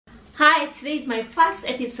Hi, today is my first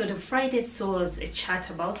episode of Friday SEWS, a chat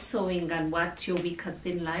about sewing and what your week has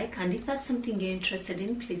been like. And if that's something you're interested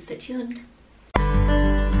in, please stay tuned.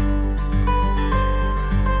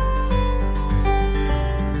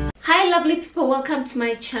 Hi lovely people, welcome to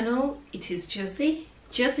my channel. It is Josie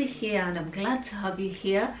here, and I'm glad to have you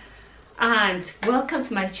here. And welcome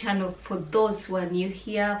to my channel for those who are new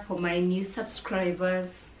here. For my new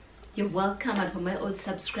subscribers, you're welcome, and for my old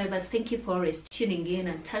subscribers, thank you for always tuning in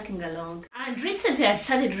and tagging along. And recently I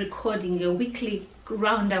started recording a weekly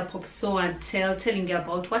roundup of sew and tell, telling you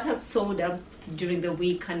about what I've sewed up during the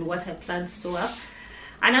week and what I plan to sew up.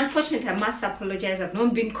 And unfortunately, I must apologize, I've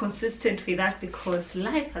not been consistent with that because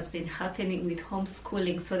life has been happening with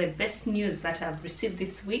homeschooling. So the best news that I've received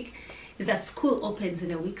this week is that school opens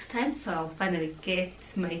in a week's time, so I'll finally get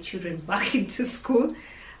my children back into school.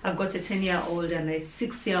 I've got a 10-year-old and a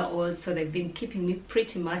 6-year-old, so they've been keeping me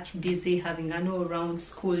pretty much busy, having an all-round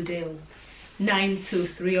school day of 9 to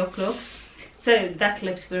 3 o'clock. So that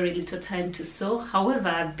left very little time to sew. However,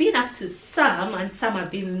 I've been up to some, and some have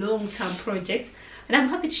been long-term projects, and I'm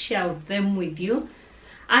happy to share them with you.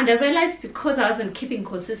 And I realized because I wasn't keeping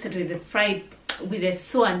consistent with the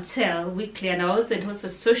sew and tell weekly, and I wasn't also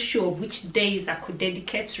so sure of which days I could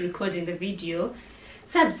dedicate to recording the video,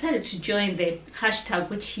 so I decided to join the hashtag,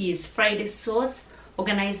 which is Friday SEWS,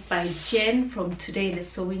 organized by Jen from Today in the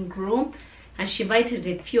Sewing Room, and she invited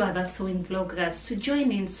a few other sewing bloggers to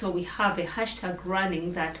join in. So we have a hashtag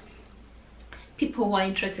running that people who are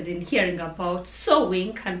interested in hearing about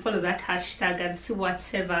sewing can follow that hashtag and see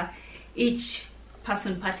whatever each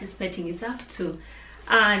person participating is up to.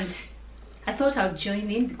 And I thought I'd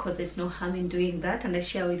join in because there's no harm in doing that, and I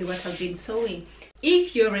share with you what I've been sewing.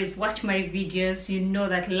 If you always watch my videos, you know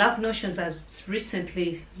that Love Notions has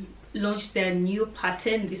recently launched their new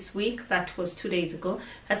pattern this week. That was 2 days ago.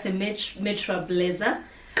 That's a Metra blazer.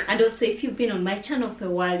 And also, if you've been on my channel for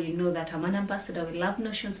a while, you know that I'm an ambassador with Love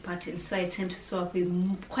Notions patterns, so I tend to sew up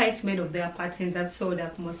with quite many of their patterns. I've sewed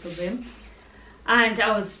up most of them. And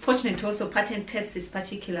I was fortunate to also pattern test this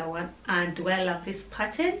particular one, and do I love this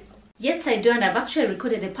pattern? Yes, I do, and I've actually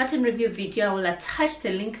recorded a pattern review video. I will attach the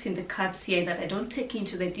links in the cards here that I don't take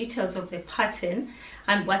into the details of the pattern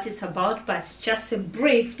and what it's about, but just a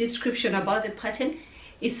brief description about the pattern.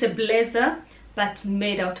 It's a blazer, but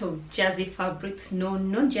made out of jersey fabrics,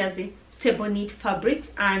 non-jersey, stable knit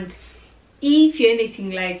fabrics. And if you're anything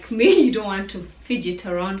like me, you don't want to fidget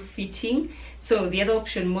around fitting. So the other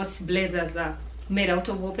option, most blazers are made out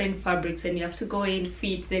of open fabrics, and you have to go in,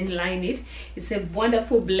 fit, then line it. It's a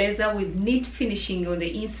wonderful blazer with neat finishing on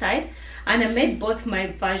the inside, and I made both my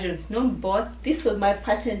versions, not both. This was my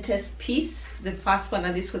pattern test piece, the first one,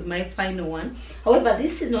 and this was my final one. However,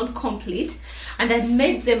 this is not complete, and I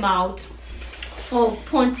made them out of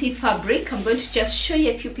Ponte fabric. I'm going to just show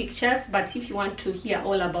you a few pictures, but if you want to hear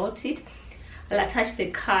all about it, I'll attach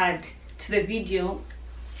the card to the video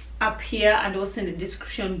up here and also in the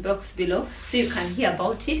description box below, so you can hear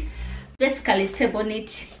about it. Basically, stable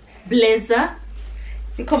knit blazer,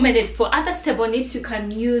 recommended. For other stable knits, you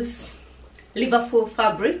can use Liverpool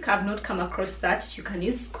fabric. I've not come across that. You can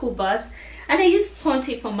use Scubas, and I used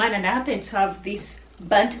Ponte for mine, and I happen to have this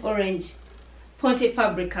burnt orange Ponte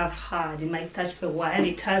fabric I've had in my stash for a while, and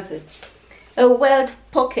it has a welt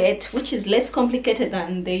pocket, which is less complicated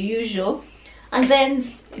than the usual. And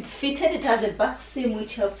then it's fitted. It has a back seam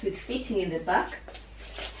which helps with fitting in the back.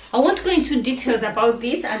 I won't go into details about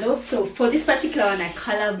this, and also for this particular one I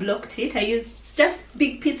color blocked it. I used just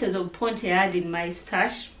big pieces of Ponte I had in my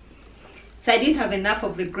stash, so I didn't have enough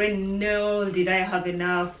of the green, nor did I have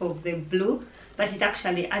enough of the blue, but it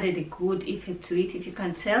actually added a good effect to it, if you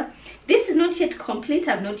can tell. This is not yet complete.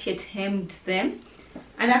 I've not yet hemmed them,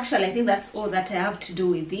 and actually I think that's all that I have to do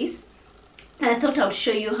with this. And I thought I would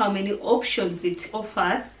show you how many options it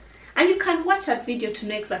offers, and you can watch that video to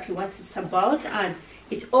know exactly what it's about. And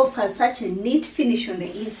it offers such a neat finish on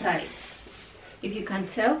the inside, if you can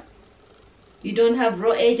tell. You don't have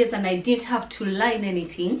raw edges, and I didn't have to line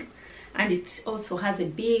anything. And it also has a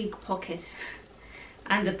big pocket,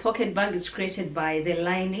 and the pocket bag is created by the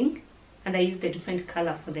lining, and I used a different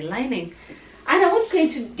color for the lining. And I won't go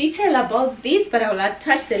into detail about this, but I will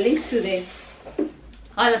attach the link to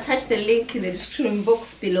I'll attach the link in the description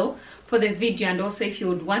box below for the video, and also if you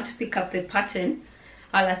would want to pick up the pattern,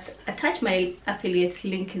 I'll attach my affiliate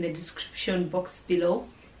link in the description box below.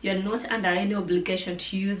 You're not under any obligation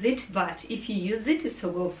to use it, but if you use it, it's a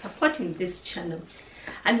way of supporting this channel.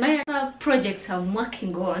 And my other projects I'm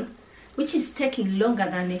working on, which is taking longer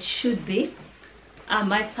than it should be, are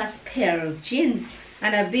my first pair of jeans,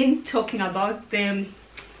 and I've been talking about them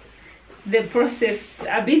the process.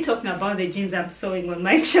 I've been talking about the jeans I'm sewing on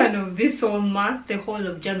my channel this whole month, the whole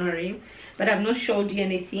of January, but I've not showed you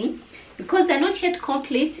anything because they're not yet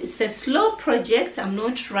complete. It's a slow project. I'm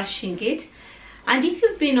not rushing it. And if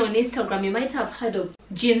you've been on Instagram, you might have heard of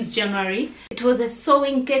Jeans January. It was a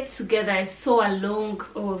sewing get together, a sew along,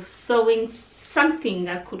 or sewing something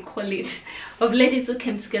I could call it, of ladies who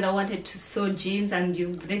came together, wanted to sew jeans, and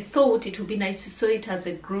they thought it would be nice to sew it as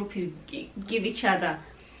a group. You give each other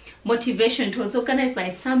motivation. It was organized by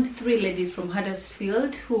some 3 ladies from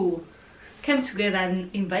Huddersfield who came together and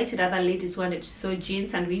invited other ladies who wanted to sew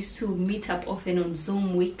jeans, and we used to meet up often on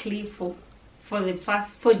Zoom weekly for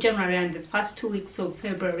January and the first 2 weeks of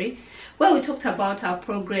February, where we talked about our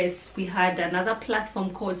progress. We had another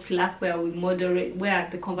platform called Slack where we moderate, where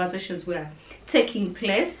the conversations were taking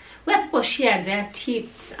place, where people shared their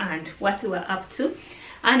tips and what they were up to.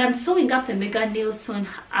 And I'm sewing up the Meghan Nielsen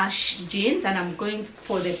ash jeans, and I'm going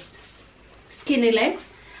for the skinny legs.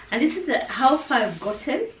 And this is how far I've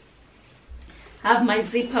gotten. I have my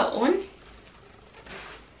zipper on,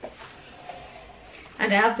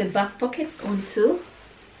 and I have the back pockets on too.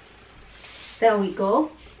 There we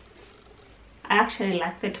go. I actually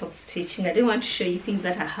like the top stitching. I didn't want to show you things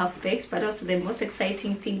that are half-baked, but also the most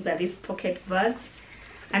exciting things are these pocket bags.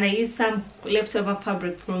 And I used some leftover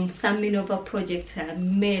fabric from some Minova project I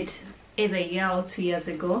made either a year or 2 years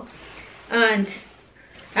ago. And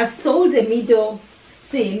I've sewed the middle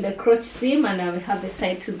seam, the crotch seam, and I will have the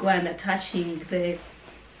side to go and attaching the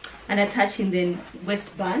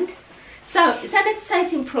waistband. So it's an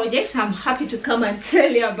exciting project. I'm happy to come and tell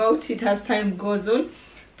you about it as time goes on.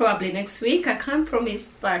 Probably next week. I can't promise,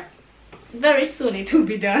 but very soon it will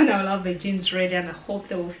be done. I'll have the jeans ready, and I hope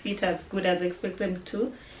they will fit as good as I expect them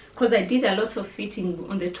to, because I did a lot of fitting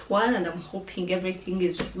on the toile, and I'm hoping everything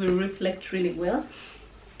will reflect really well.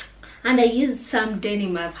 And I used some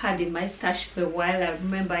denim I've had in my stash for a while. I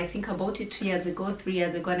remember, I think I bought it 2 years ago, 3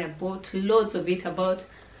 years ago, and I bought loads of it, about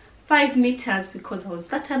 5 meters, because I was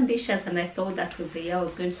that ambitious, and I thought that was the year I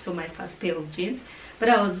was going to sew my first pair of jeans. But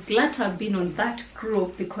I was glad to have been on that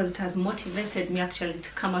group, because it has motivated me actually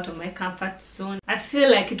to come out of my comfort zone. I feel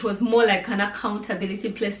like it was more like an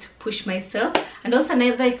accountability place to push myself. And also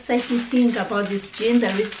another exciting thing about these jeans,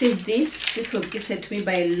 I received this. This was gifted to me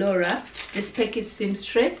by Laura, the Specky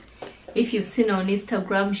seamstress. If you've seen her on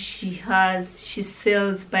Instagram, she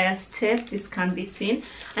sells by a step. This can be seen.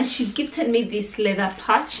 And she gifted me this leather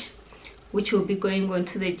patch, which will be going on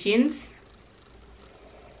to the jeans.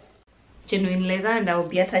 Genuine leather, and I will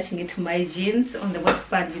be attaching it to my jeans on the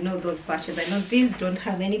waistband. You know those patches. I know these don't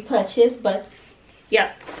have any patches, but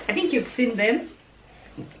yeah, I think you've seen them.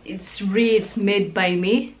 It's made by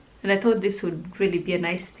me, and I thought this would really be a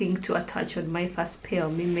nice thing to attach on my first pair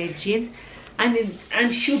of me-made jeans.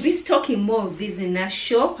 And she'll be stocking more of these in her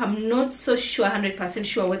shop. I'm not so sure, 100%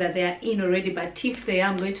 sure whether they are in already, but if they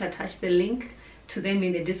are, I'm going to attach the link to them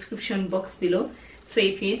in the description box below. So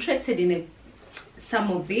if you're interested in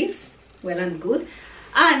some of these, well and good.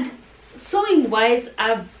 And sewing wise,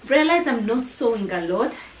 I've realized I'm not sewing a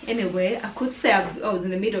lot anyway. I could say I was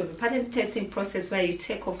in the middle of a pattern testing process where you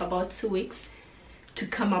take off about 2 weeks to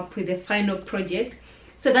come up with a final project.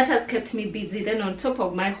 So that has kept me busy. Then on top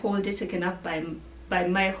of my whole day taken up by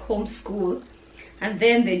my homeschool, and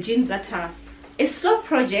then the jeans that are a slow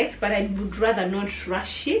project, but I would rather not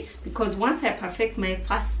rush it, because once I perfect my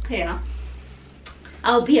first pair,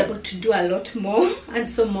 I'll be able to do a lot more and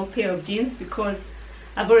sew more pair of jeans, because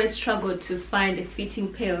I've always struggled to find a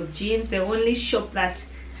fitting pair of jeans. The only shop that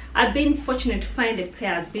I've been fortunate to find a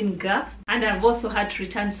pair has been Gap, and I've also had to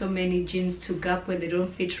return so many jeans to Gap when they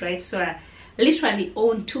don't fit right. So I literally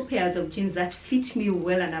own 2 pairs of jeans that fit me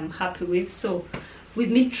well and I'm happy with. So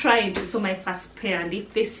with me trying to sew my first pair, and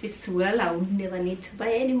if this fits well, I will never need to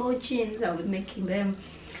buy any more jeans. I'll be making them.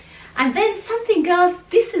 And then something else,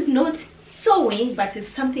 this is not sewing, but it's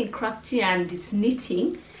something crafty, and it's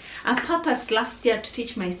knitting. I purposed last year to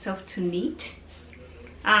teach myself to knit,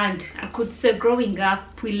 and I could say growing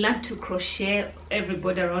up we learned to crochet.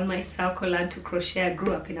 Everybody around my circle learned to crochet. I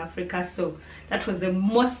grew up in Africa, so that was the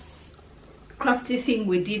most crafty thing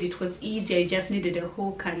we did. It was easy. I just needed a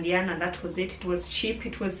hook and yarn, and that was it. It was cheap,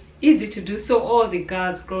 it was easy to do. So all the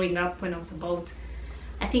girls growing up, when I was about,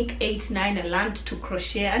 I think 8, 9, I learned to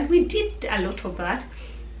crochet, and we did a lot of that.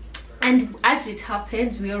 And as it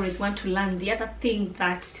happens, we always want to learn the other thing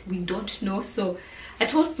that we don't know. So I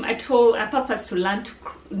purposed to learn to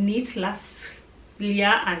knit last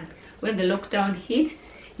year, and when the lockdown hit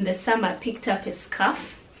in the summer, I picked up a scarf,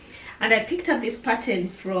 and I picked up this pattern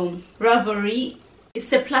from Ravelry.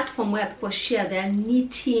 It's a platform where people share their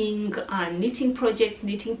knitting knitting projects,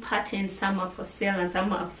 knitting patterns. Some are for sale and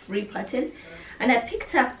some are free patterns. And I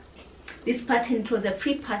picked up this pattern. It was a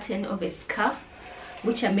free pattern of a scarf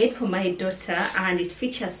which I made for my daughter, and it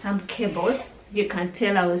features some cables. You can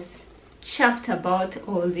tell I was chuffed about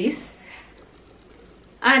all this,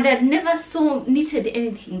 and I'd never knitted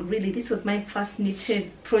anything really. This was my first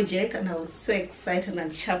knitted project, and I was so excited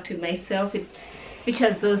and chuffed with myself. It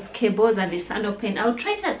features those cables and it's unopened. I'll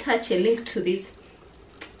try to attach a link to this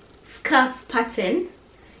scarf pattern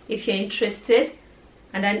if you're interested,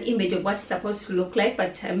 and an image of what it's supposed to look like.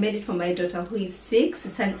 But I made it for my daughter who is 6.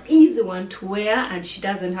 It's an easy one to wear, and she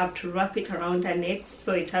doesn't have to wrap it around her neck,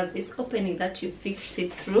 so it has this opening that you fix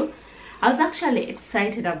it through. I was actually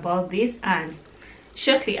excited about this, and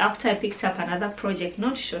shortly after I picked up another project.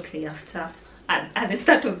 Not shortly after, at the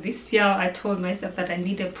start of this year, I told myself that I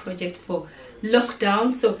need a project for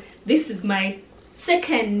lockdown. So this is my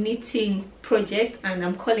second knitting project, and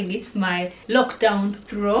I'm calling it my lockdown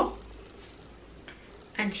throw.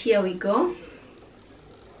 And here we go.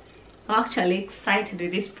 I'm actually excited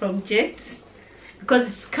with this project because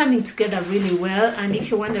it's coming together really well. And if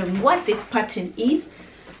you're wondering what this pattern is,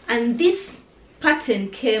 and this pattern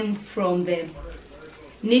came from the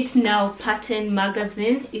Knit Now pattern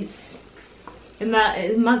magazine. It's a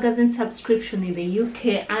magazine subscription in the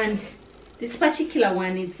UK, and this particular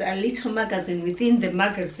one is a little magazine within the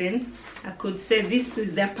magazine. I could say this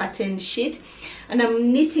is a pattern sheet, and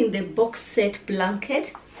I'm knitting the box set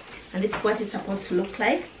blanket, and this is what it's supposed to look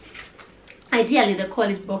like. Ideally they call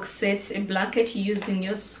it box set, a blanket you use in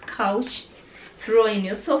your couch, throw in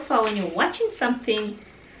your sofa when you're watching something.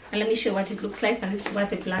 And let me show you what it looks like, and this is what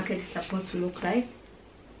the blanket is supposed to look like.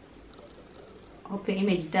 Hope the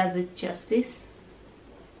image does it justice.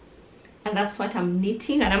 And that's what I'm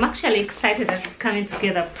knitting, and I'm actually excited that it's coming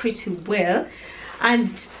together pretty well.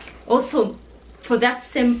 And also for that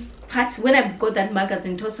same part, when I got that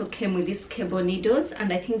magazine, it also came with these cable needles,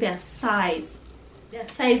 and I think they're size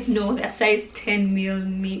 10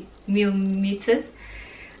 millimeters.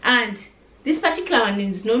 And this particular one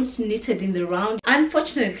is not knitted in the round.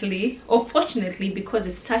 Unfortunately, or fortunately, because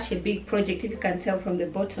it's such a big project, if you can tell from the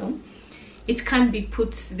bottom, it can be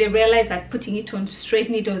put, they realize that putting it on straight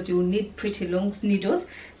needles, you will need pretty long needles.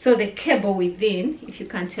 So the cable within, if you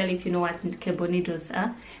can tell, if you know what cable needles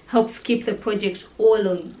are, helps keep the project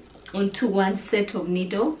all onto one set of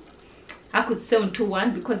needle. I could say onto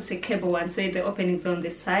one because it's a cable one, so the openings on the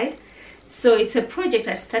side. So it's a project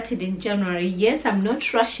I started in January. Yes, I'm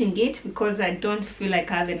not rushing it because I don't feel like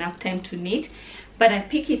I have enough time to knit, but I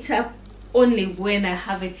pick it up only when I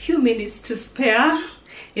have a few minutes to spare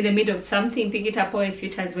in the middle of something. Pick it up, or a few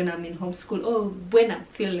times when I'm in homeschool, or when I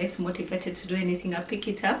feel less motivated to do anything, I pick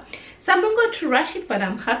it up. So I'm not going to rush it, but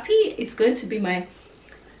I'm happy. It's going to be my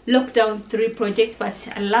lockdown 3 project, but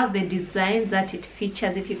I love the designs that it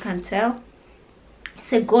features. If you can tell,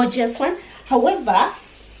 it's a gorgeous one. However,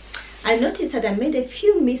 I noticed that I made a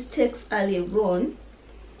few mistakes earlier on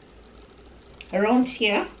around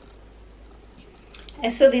here. I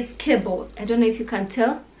saw this cable. I don't know if you can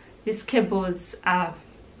tell. These cables are,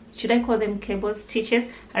 should I call them cable stitches?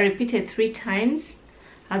 I repeated 3 times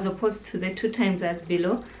as opposed to the 2 times as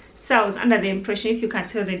below. So I was under the impression, if you can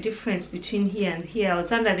tell the difference between here and here,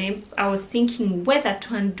 I was thinking whether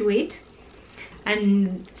to undo it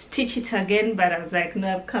and stitch it again, but I was like,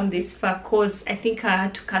 no, I've come this far, because I think I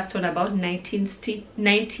had to cast on about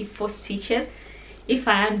 94 stitches. If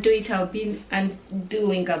I undo it, I'll be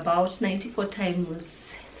undoing about 94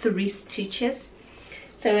 times 3 stitches.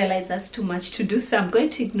 So I realized that's too much to do, so I'm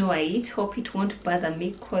going to ignore it. Hope it won't bother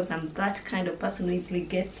me, because I'm that kind of person who easily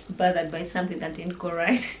gets bothered by something that didn't go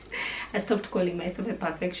right. I stopped calling myself a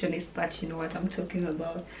perfectionist, but you know what I'm talking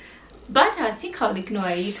about. But I think I'll ignore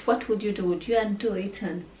it. What would you do? Would you undo it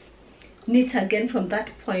and knit again from that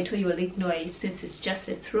point, or you will ignore it since it's just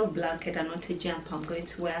a throw blanket and not a jumper I'm going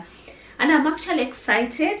to wear? And I'm actually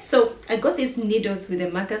excited. So I got these needles with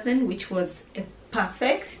the magazine, which was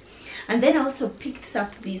perfect. And then I also picked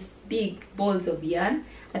up these big balls of yarn.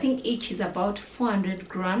 I think each is about 400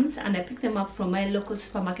 grams, and I picked them up from my local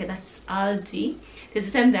supermarket, that's Aldi. There's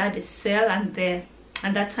a time they had a sale, and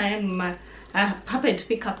that time I happened to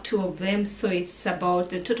pick up 2 of them, so it's about,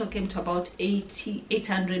 the total came to about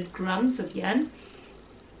 800 grams of yarn.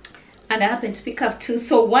 And I happened to pick up 2,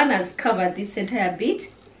 so one has covered this entire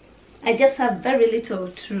bit. I just have very little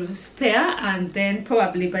to spare, and then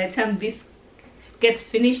probably by the time this gets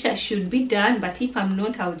finished, I should be done, but if I'm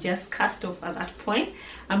not, I'll just cast off at that point.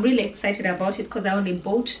 I'm really excited about it because I only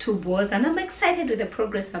bought 2 balls, and I'm excited with the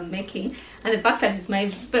progress I'm making, and the fact that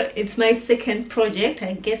it's my second project.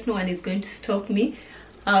 I guess no one is going to stop me.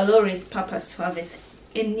 I'll always purpose to have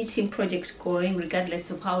a knitting project going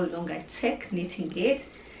regardless of how long I take knitting it.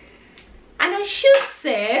 And I should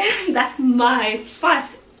say that's my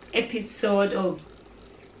first episode of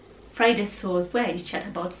Friday Sews, where I chat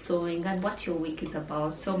about sewing and what your week is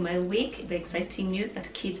about. So my week, the exciting news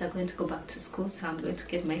that kids are going to go back to school, so I'm going to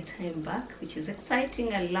get my time back, which is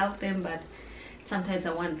exciting. I love them, but sometimes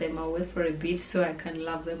I want them away for a bit so I can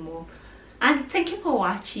love them more. And thank you for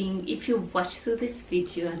watching. If you've watched through this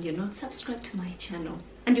video and you're not subscribed to my channel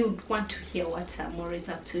and you want to hear what I'm always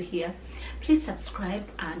up to here, please subscribe,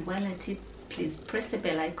 and while at it, please press the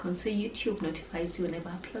bell icon so YouTube notifies you whenever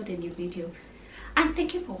I upload a new video. And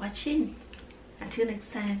thank you for watching. Until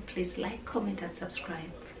next time, please like, comment and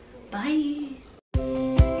subscribe. Bye.